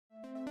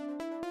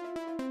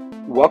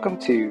Welcome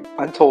to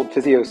Untold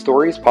Physio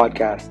Stories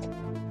podcast,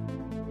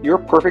 your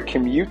perfect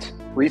commute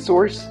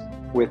resource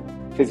with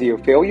physio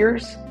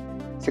failures,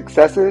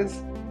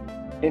 successes,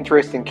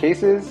 interesting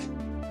cases,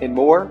 and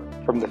more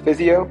from the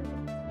physio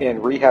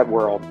and rehab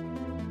world,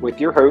 with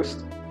your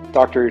hosts,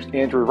 Drs.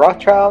 Andrew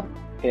Rothschild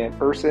and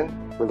Urson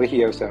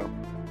Religioso.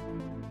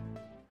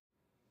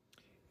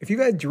 If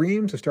you've had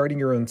dreams of starting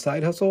your own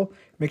side hustle,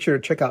 make sure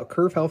to check out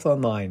Curve Health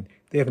Online.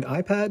 They have an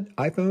iPad,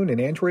 iPhone, and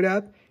Android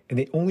app, and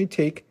they only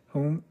take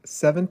home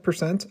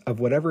 7% of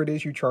whatever it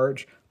is you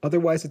charge.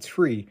 Otherwise, it's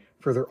free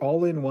for their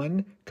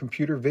all-in-one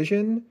computer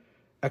vision,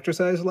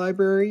 exercise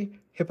library,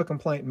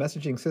 HIPAA-compliant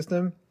messaging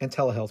system, and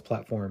telehealth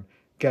platform.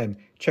 Again,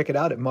 check it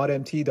out at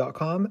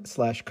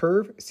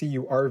modmt.com/curve,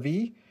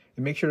 C-U-R-V,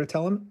 and make sure to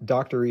tell them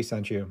Dr. E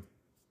sent you.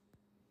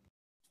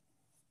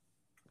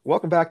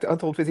 Welcome back to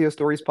Untold Physio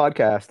Stories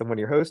podcast. I'm one of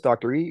your hosts,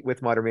 Dr. E,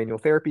 with Modern Manual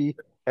Therapy,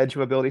 Edge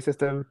Mobility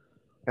System,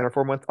 and our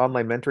 4-month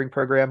online mentoring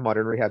program,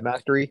 Modern Rehab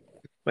Mastery.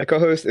 My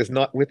co-host is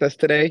not with us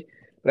today,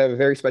 but I have a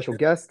very special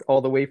guest all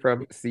the way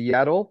from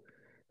Seattle,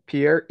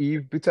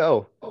 Pierre-Yves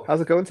Buteau.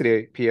 How's it going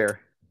today,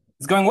 Pierre?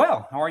 It's going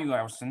well. How are you,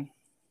 Arson?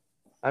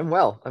 I'm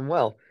well.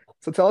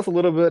 So tell us a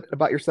little bit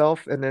about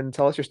yourself and then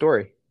tell us your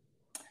story.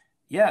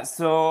 Yeah,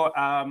 so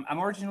I'm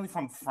originally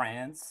from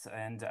France,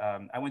 and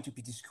I went to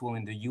PT school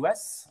in the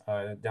US,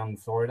 down in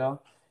Florida,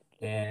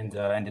 and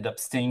ended up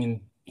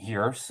staying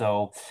here.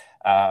 So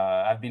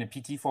I've been a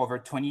PT for over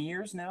 20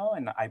 years now,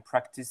 and I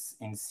practice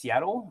in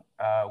Seattle,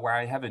 where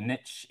I have a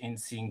niche in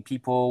seeing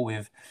people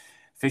with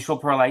facial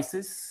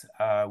paralysis,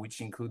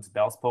 which includes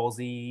Bell's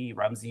palsy,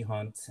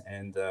 Ramsay-Hunt,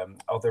 and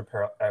other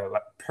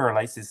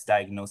paralysis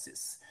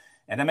diagnosis.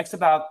 And that makes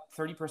about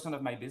 30%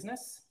 of my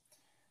business.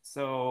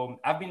 So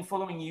I've been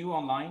following you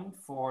online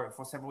for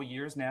several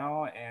years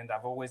now, and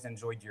I've always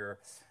enjoyed your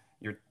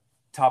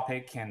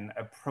topic and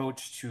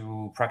approach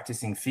to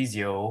practicing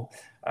physio.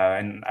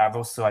 And I've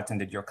also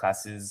attended your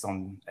classes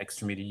on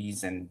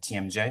extremities and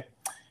TMJ,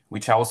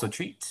 which I also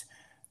treat.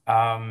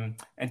 And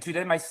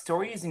today my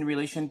story is in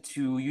relation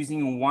to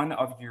using one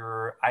of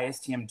your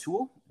ISTM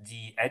tool,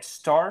 the Edge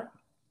Star,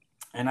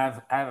 and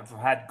I've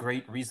had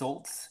great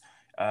results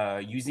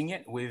using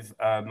it with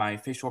my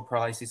facial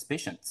paralysis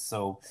patients.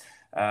 So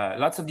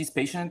lots of these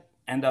patients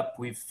end up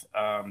with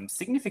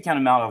significant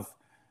amount of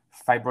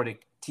fibrotic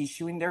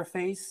tissue in their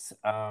face,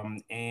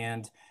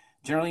 and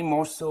generally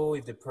more so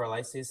if the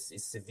paralysis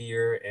is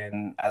severe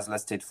and has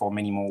lasted for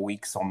many more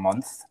weeks or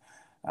months.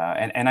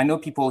 And I know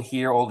people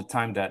hear all the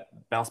time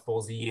that Bell's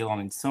palsy is on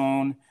its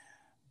own,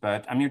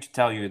 but I'm here to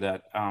tell you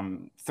that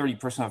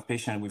 30% of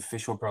patients with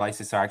facial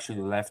paralysis are actually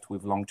left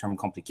with long-term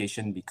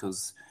complication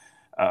because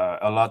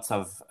a lot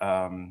of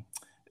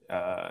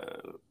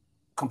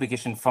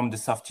complication from the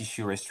soft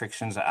tissue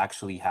restrictions that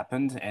actually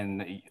happened,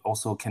 and it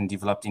also can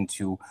develop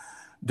into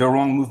the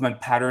wrong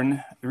movement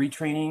pattern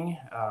retraining,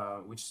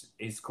 which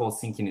is called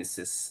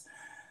synkinesis.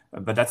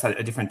 But that's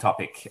a different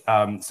topic.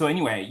 So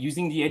anyway,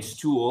 using the Edge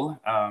tool,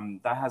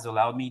 that has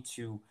allowed me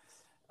to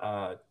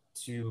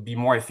be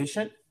more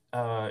efficient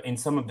in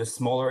some of the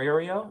smaller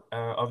area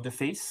of the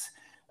face,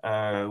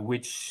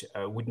 which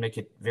would make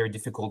it very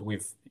difficult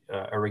with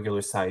a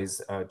regular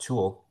size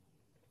tool.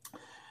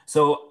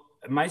 So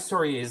my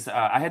story is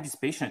I had this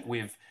patient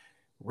with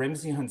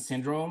Ramsay-Hunt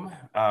syndrome,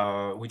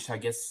 which I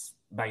guess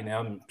by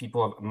now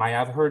people might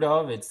have heard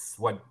of. It's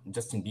what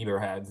Justin Bieber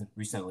had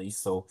recently.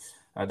 So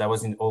that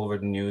was all over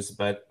the news.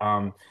 But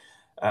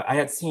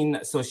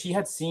she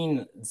had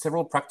seen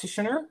several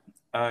practitioners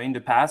in the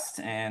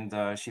past, and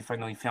she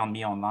finally found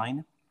me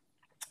online.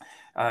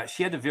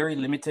 She had a very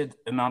limited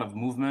amount of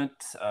movement.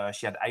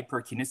 She had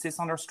hyperkinesis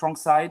on her strong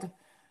side,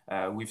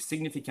 with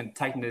significant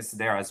tightness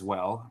there as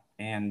well.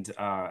 And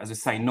as a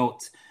side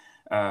note,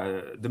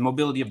 the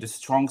mobility of the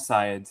strong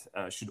side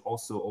should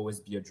also always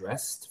be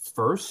addressed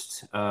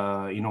first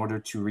in order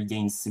to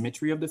regain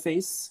symmetry of the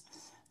face.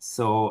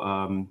 So,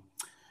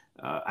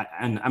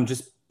 and I'm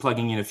just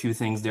plugging in a few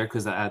things there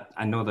because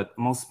I know that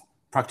most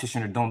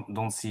practitioners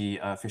don't see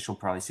facial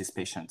paralysis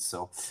patients.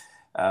 So,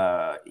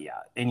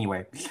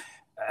 anyway.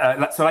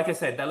 So like I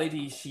said, that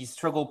lady, she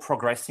struggled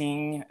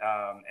progressing,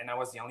 and I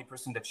was the only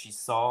person that she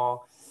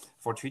saw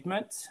for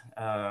treatment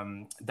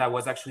that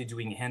was actually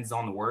doing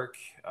hands-on work,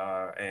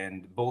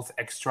 and both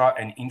extra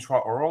and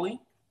intraorally.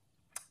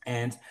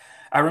 And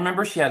I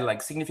remember she had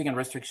like significant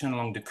restriction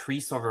along the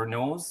crease of her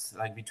nose,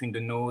 like between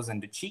the nose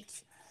and the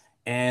cheek.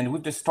 And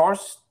with the star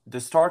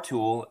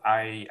tool,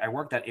 I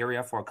worked that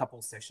area for a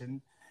couple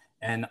sessions.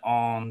 And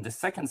on the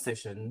second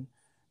session,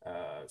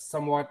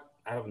 somewhat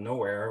out of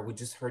nowhere, we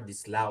just heard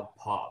this loud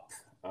pop.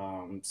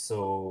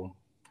 So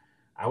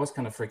I was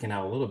kind of freaking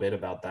out a little bit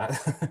about that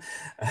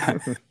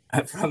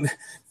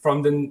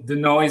from the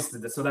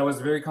noise. So that was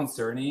very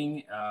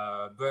concerning.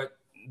 But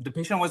the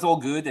patient was all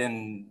good,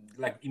 and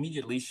like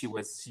immediately she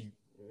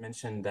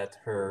mentioned that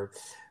her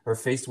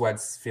face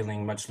was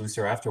feeling much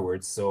looser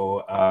afterwards.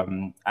 So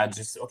I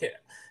just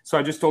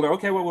told her,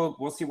 okay, well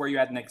we'll see where you're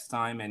at next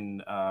time,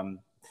 and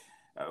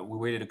we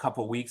waited a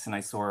couple of weeks, and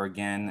I saw her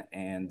again,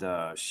 and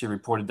she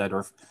reported that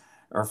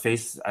her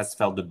face has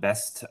felt the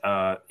best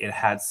it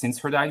had since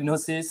her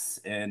diagnosis.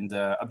 And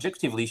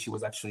objectively, she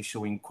was actually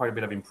showing quite a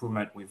bit of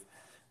improvement with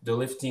the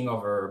lifting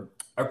of her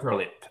upper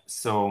lip.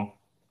 So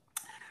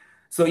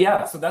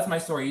yeah, so that's my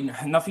story.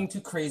 Nothing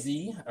too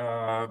crazy,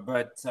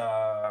 but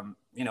I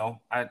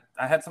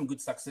had some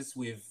good success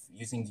with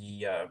using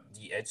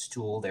the edge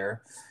tool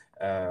there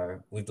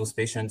with those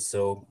patients.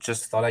 So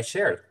just thought I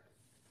shared.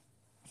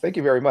 Thank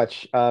you very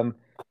much.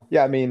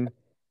 Yeah, I mean,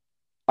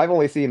 I've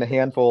only seen a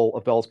handful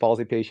of Bell's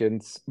palsy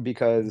patients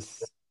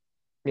because,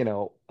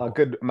 a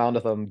good amount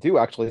of them do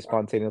actually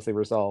spontaneously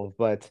resolve,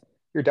 but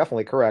you're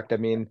definitely correct. I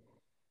mean,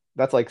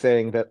 that's like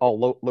saying that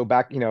all low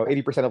back,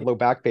 80% of low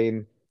back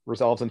pain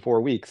resolves in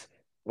 4 weeks.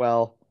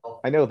 Well,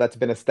 I know that's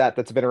been a stat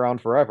that's been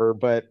around forever,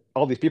 but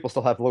all these people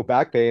still have low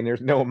back pain.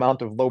 There's no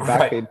amount of low back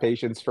Right, pain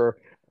patients for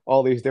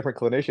all these different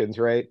clinicians,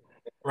 right?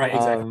 right,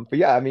 exactly. But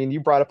yeah, I mean, you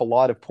brought up a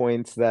lot of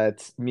points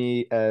that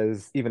me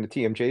as even a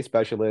TMJ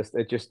specialist,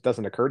 it just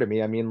doesn't occur to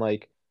me. I mean,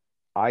 like,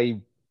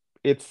 I,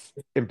 it's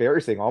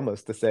embarrassing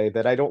almost to say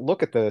that I don't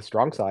look at the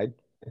strong side,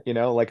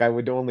 like I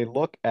would only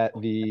look at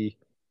the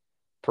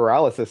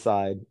paralysis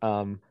side.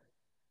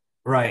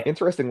 Right.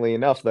 Interestingly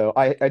enough, though,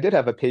 I did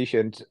have a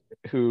patient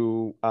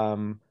who, a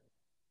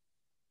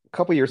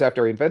couple years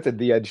after I invented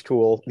the edge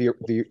tool,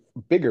 the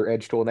bigger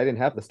edge tool, and I didn't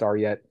have the star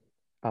yet.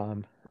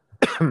 Um,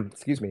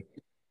 excuse me.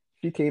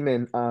 She came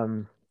in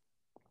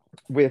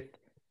with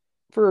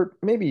for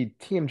maybe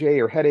TMJ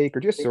or headache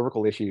or just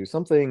cervical issues,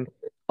 something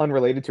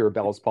unrelated to her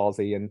Bell's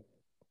palsy, and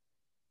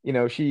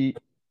she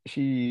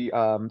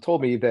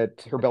told me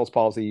that her Bell's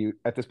palsy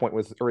at this point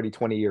was already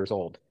 20 years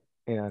old,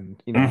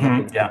 and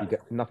Yeah.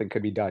 nothing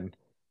could be done.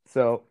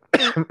 So,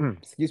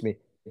 excuse me.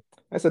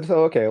 I said,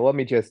 so okay, let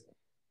me just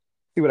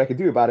see what I could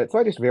do about it. So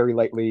I just very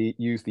lightly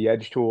used the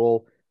edge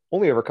tool,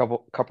 only over a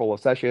couple of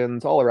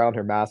sessions, all around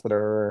her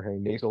masseter, her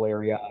nasal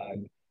area,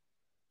 and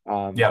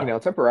Yeah.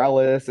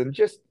 temporalis, and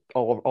just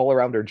all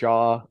around her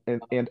jaw.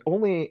 And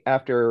only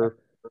after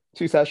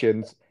 2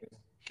 sessions,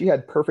 she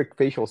had perfect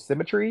facial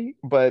symmetry,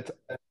 but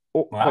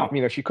Wow.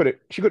 she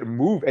couldn't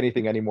move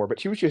anything anymore. But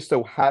she was just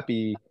so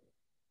happy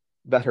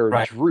that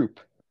Right.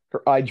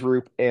 her eye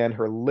droop, and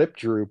her lip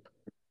droop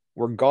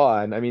were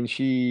gone. I mean,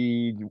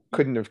 she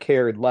couldn't have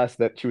cared less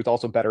that she was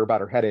also better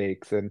about her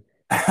headaches and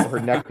or her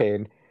neck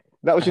pain.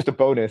 That was just a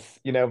bonus,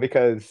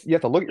 because you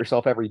have to look at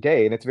yourself every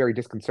day, and it's very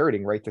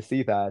disconcerting, right, to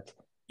see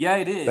Yeah,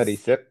 it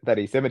is. that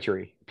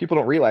asymmetry. People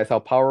don't realize how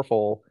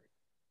powerful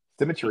Yeah.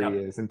 symmetry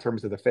is in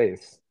terms of the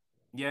face.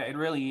 Yeah, it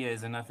really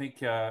is, and I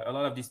think a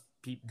lot of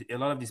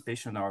these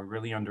patients are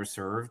really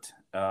underserved.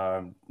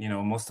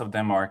 Most of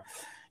them are.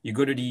 You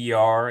go to the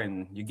ER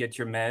and you get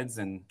your meds,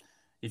 and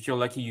if you're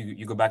lucky,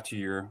 you go back to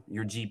your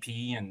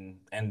GP,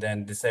 and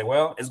then they say,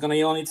 well, it's gonna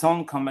heal on its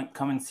own. Come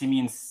and see me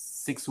in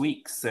 6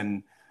 weeks.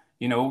 And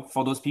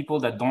for those people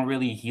that don't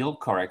really heal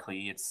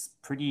correctly, it's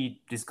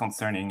pretty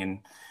disconcerting. And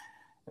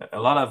a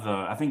lot of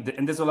I think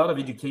and there's a lot of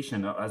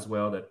education as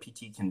well that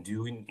PT can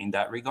do in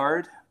that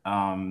regard.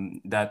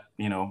 That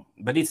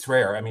but it's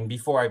rare. I mean,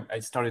 before I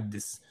started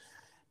this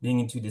being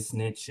into this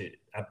niche,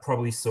 I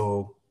probably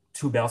saw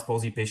two Bell's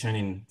palsy patient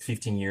in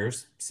 15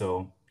 years.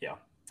 So yeah,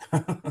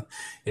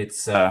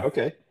 it's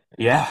Okay.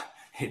 yeah,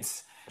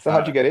 it's So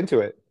how'd you get into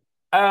it?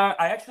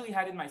 I actually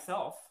had it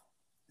myself.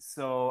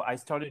 So I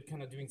started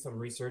kind of doing some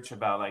research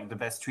about like the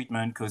best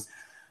treatment because,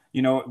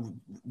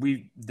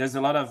 we there's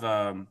a lot of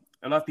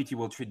PT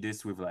will treat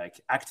this with like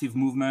active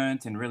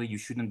movement, and really you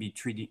shouldn't be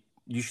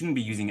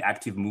using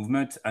active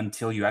movement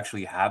until you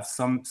actually have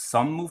some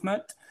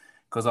movement,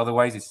 because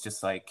otherwise it's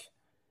just like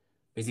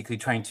basically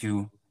trying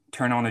to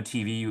turn on a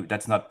TV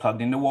that's not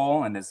plugged in the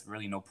wall, and there's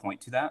really no point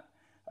to that.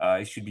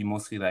 It should be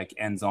mostly like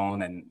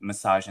hands-on and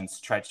massage and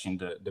stretch in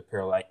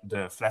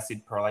the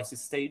flaccid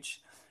paralysis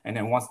stage. And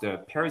then once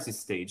the paralysis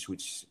stage,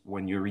 which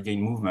when you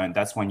regain movement,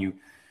 that's when you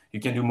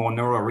can do more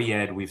neural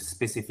rehab with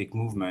specific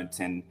movement,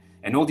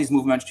 and all these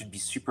movements should be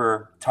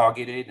super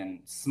targeted and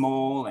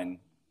small and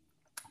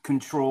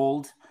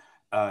controlled.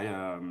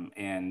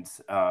 And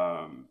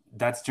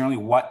That's generally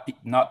what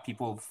not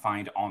people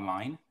find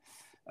online,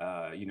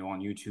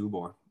 on YouTube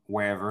or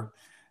wherever.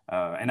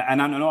 And I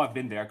know I've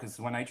been there because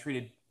when I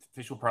treated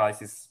facial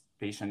paralysis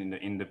patient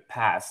in the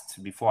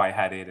past, before I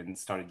had it and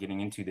started getting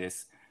into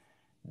this,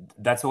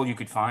 that's all you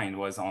could find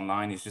was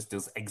online. It's just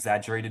this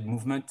exaggerated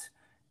movement,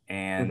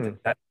 and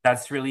Hmm.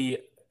 that's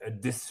really a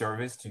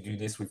disservice to do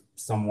this with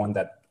someone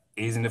that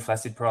is in the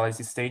flaccid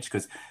paralysis stage,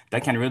 because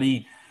that can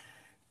really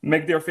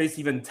make their face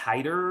even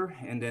tighter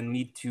and then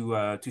lead to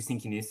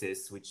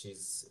synkinesis, which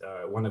is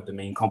one of the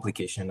main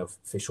complications of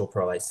facial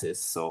paralysis.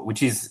 So,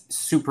 which is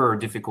super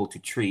difficult to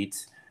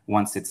treat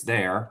once it's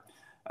there,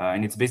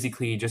 and it's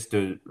basically just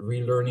the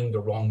relearning the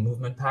wrong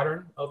movement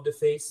pattern of the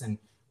face, and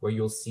where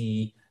you'll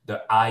see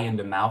the eye and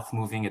the mouth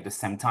moving at the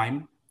same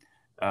time.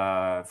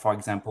 For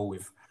example,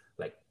 with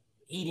like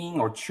eating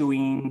or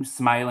chewing,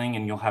 smiling,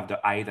 and you'll have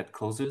the eye that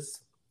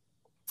closes.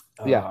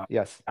 Yeah, Uh,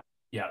 yes.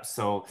 yeah,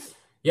 so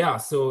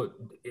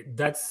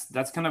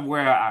that's kind of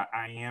where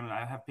I am.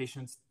 I have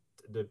patients.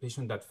 The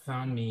patient that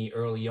found me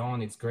early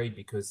on, it's great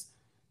because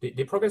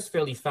they progress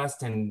fairly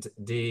fast, and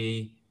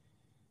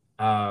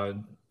uh,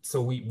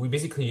 so we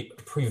basically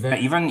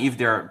prevent, even if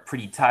they're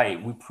pretty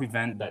tight, we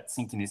prevent that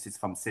synkinesis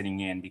from setting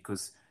in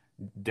because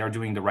they're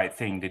doing the right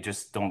thing. They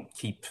just don't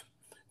keep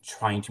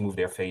trying to move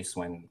their face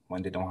when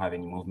they don't have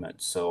any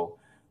movement. So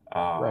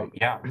Right.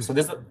 yeah, so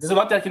there's a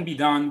lot that can be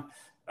done.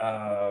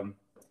 Um,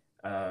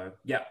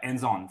 yeah,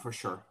 hands on for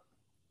sure.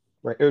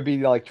 Right. It would be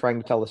like trying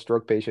to tell a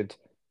stroke patient,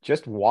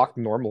 just walk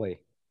normally,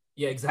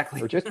 Yeah,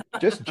 exactly. or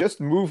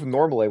just move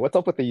normally. What's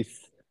up with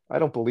these? I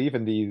don't believe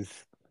in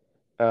these.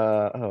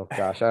 Oh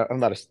gosh, I'm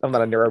not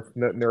a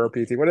neuro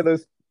PT. What are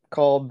those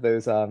called?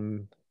 Those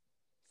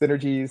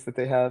synergies that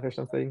they have or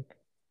something?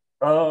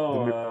 The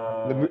Oh,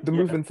 mo- the yeah,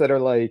 movements that are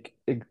like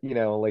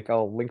like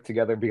all linked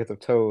together because of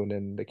tone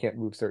and they can't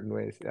move certain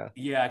ways. Yeah.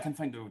 yeah. I can't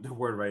find the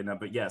word right now,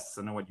 but yes,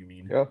 I know what you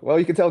mean. Yeah. Well,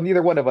 you can tell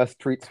neither one of us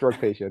treat stroke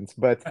patients,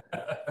 but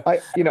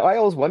I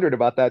always wondered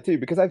about that too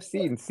because I've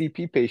seen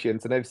CP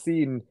patients and I've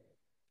seen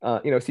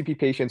CP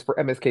patients for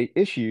MSK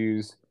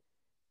issues,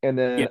 and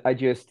Yeah, then I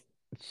just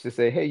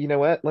say, hey, you know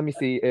what? Let me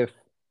see if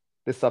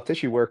this soft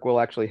tissue work will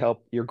actually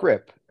help your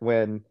grip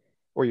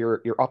or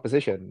your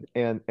opposition,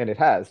 and it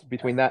has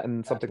between that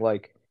and something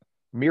like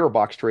mirror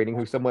box training,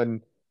 who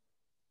someone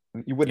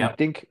you yeah, wouldn't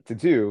think to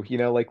do,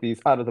 like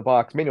these out of the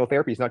box manual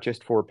therapy is not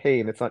just for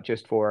pain, it's not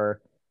just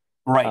for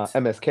right.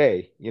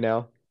 MSK.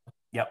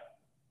 Yep.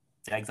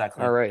 Yeah, All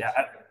exactly. right. Yeah,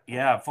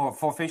 yeah.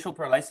 For facial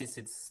paralysis,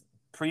 it's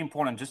pretty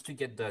important just to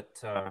get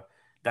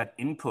that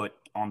input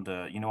on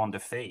the on the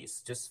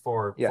face, just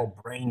Yeah. for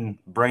brain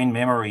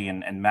memory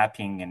and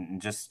mapping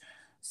and just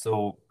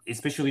so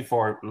especially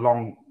for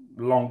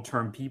long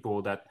term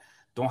people that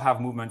don't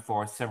have movement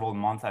for several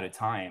months at a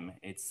time,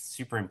 it's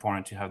super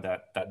important to have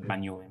that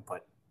manual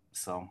input.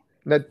 So.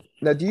 Now,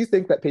 now, do you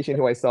think that patient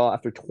who I saw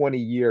after 20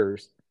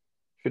 years,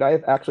 should I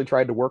have actually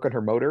tried to work on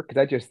her motor? Because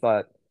I just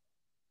thought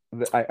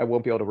that I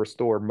won't be able to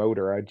restore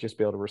motor. I'd just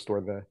be able to restore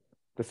the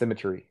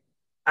symmetry.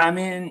 I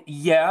mean,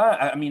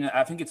 yeah, I mean,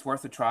 I think it's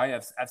worth a try.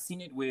 I've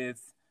seen it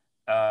with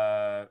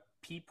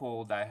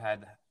people that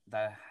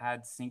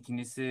had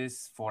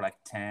synkinesis for like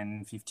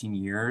 10, 15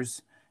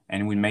 years,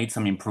 and we made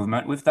some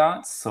improvement with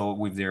that. So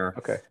with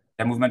Okay.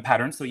 their movement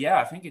pattern. So yeah,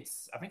 I think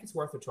it's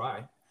worth a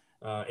try.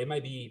 It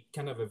might be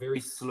kind of a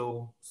very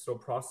slow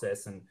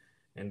process, and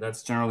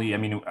that's generally, I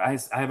mean, I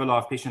have a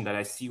lot of patients that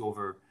I see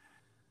over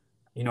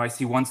I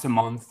see once a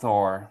month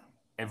or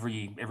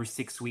every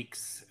 6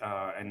 weeks,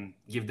 and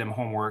give them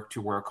homework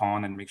to work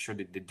on and make sure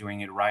that they're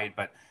doing it right.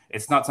 But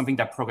it's not something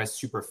that progresses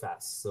super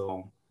fast.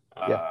 So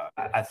Yeah.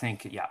 I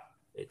think yeah,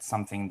 it's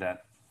something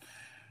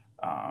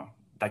uh,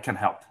 that can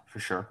help for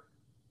sure.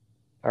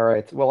 All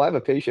right. Well, I have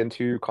a patient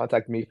who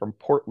contacted me from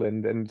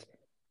Portland and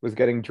was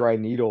getting dry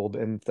needled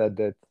and said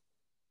that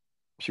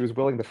she was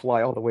willing to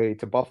fly all the way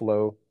to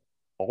Buffalo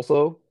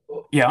also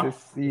to Yeah,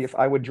 see if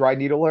I would dry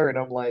needle her. And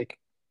I'm like,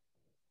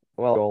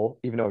 well,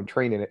 even though I'm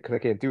training it because I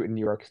can't do it in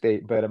New York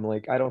State, but I'm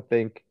like, I don't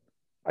think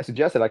I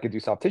suggested I could do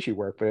soft tissue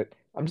work, but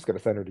I'm just going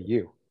to send her to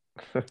you.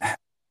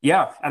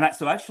 yeah, and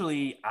so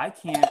actually I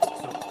can't.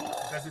 So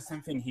that's the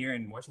same thing here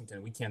in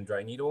Washington. We can't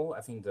dry needle.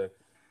 I think the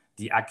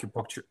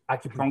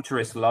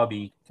acupuncturist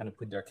lobby kind of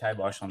put their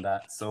kibosh on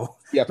that. So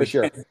Yeah, for we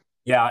sure. can,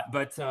 yeah,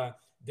 but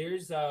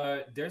there's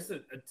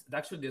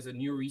a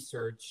new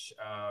research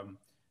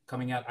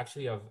coming out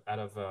actually out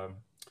of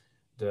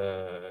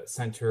the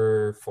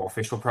Center for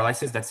Facial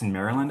Paralysis that's in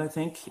Maryland, I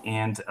think,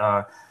 and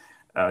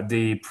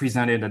they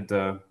presented at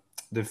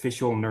the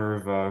facial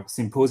nerve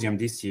symposium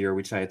this year,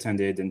 which I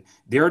attended, and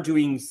they're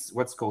doing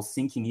what's called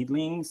sinking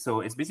needling.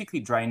 So it's basically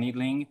dry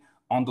needling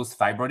on those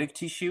fibrotic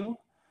tissue,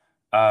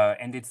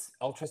 and it's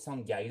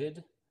ultrasound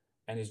guided,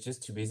 and it's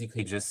just to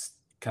basically just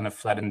kind of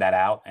flatten that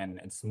out and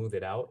smooth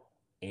it out.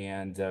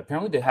 And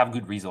apparently they have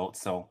good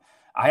results. So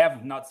I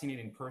have not seen it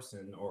in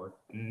person or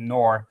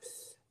nor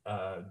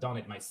done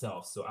it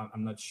myself, so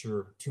I'm not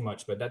sure too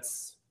much, but that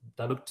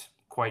looked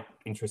quite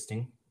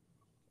interesting.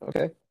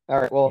 Okay. All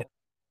right. Yeah.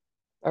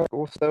 All right.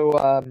 Well,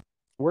 so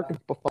where can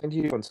people find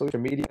you on social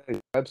media, your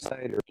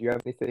website, or do you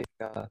have anything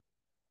you want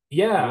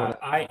Yeah,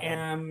 to? I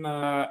am.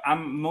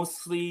 I'm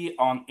mostly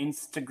on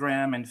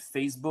Instagram and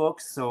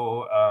Facebook.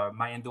 So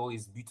my handle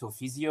is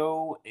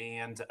Butophysio,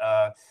 and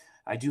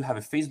I do have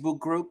a Facebook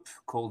group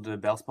called the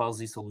Bell's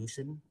Palsy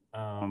Solution,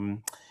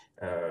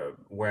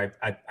 where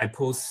I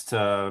post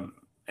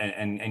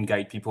and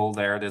guide people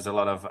there. There's a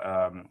lot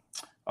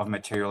of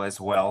material as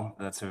well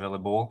that's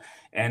available,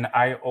 and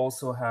I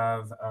also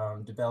have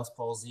the Bell's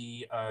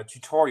Palsy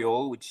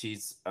tutorial, which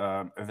is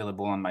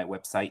available on my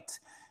website,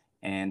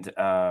 and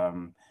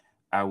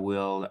I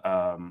will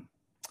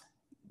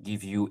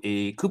give you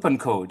a coupon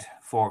code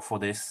for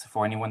this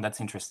for anyone that's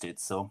interested.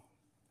 So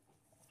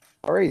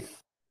All right.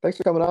 Thanks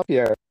for coming up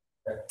here.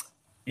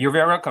 you're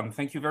very welcome.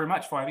 Thank you very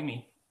much for having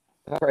me.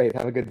 All right.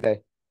 Have a good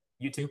day.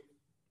 You too.